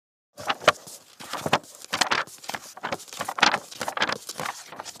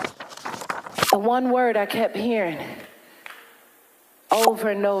The one word I kept hearing over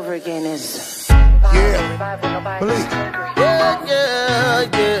and over again is yeah. Believe. Yeah.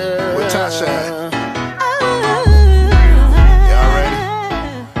 With Tasha. Y'all ready?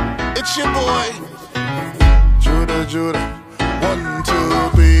 It's your boy, Juda. 1, 2,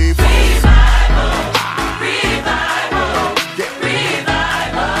 3, 4.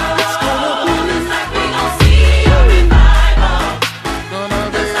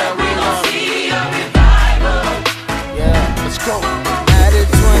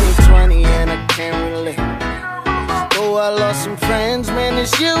 Some friends, man,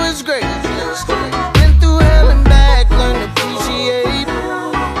 this year was great. Been through hell and back, learned to appreciate.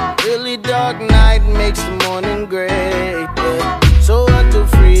 Really dark night makes the morning great. Yeah. So until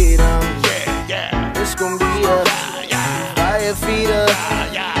freedom, it's gonna be a fire feeder.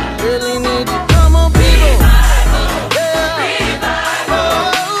 Really need you, come on, people.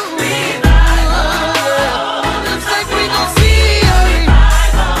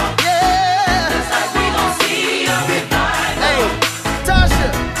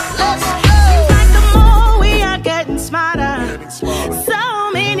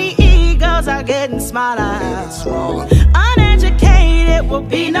 Smaller. Uneducated will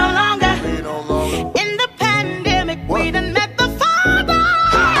be no longer. In the pandemic, we done met the Father.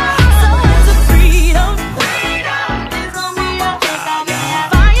 So to freedom, is gonna be a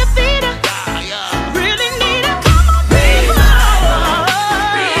fire feeder. Really need a come on, people.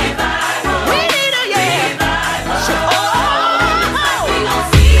 We need a we gon'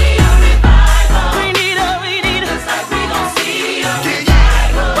 see a revival. We need a we need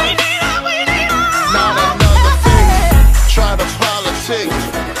Not another thing, try to politic.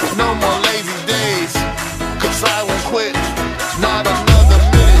 No more lazy days, cause I won't quit. Not another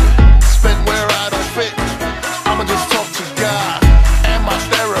minute spent where I don't fit. I'ma just talk to God and my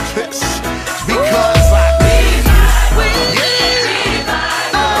therapist, because I need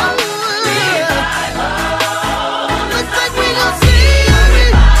Looks like we gon' see a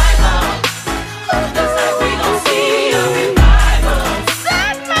revival. Looks like we gon' see a revival.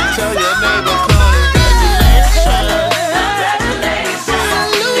 Tell your neighbor,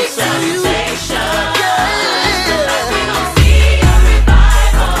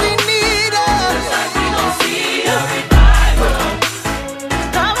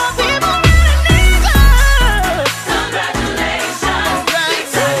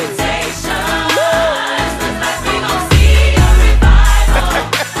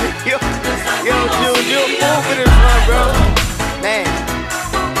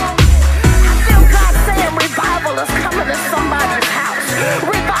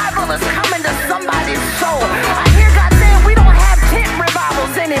 somebody's soul. I hear God saying we don't have tent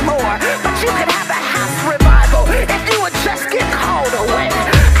revivals anymore, but you can have a house revival if you would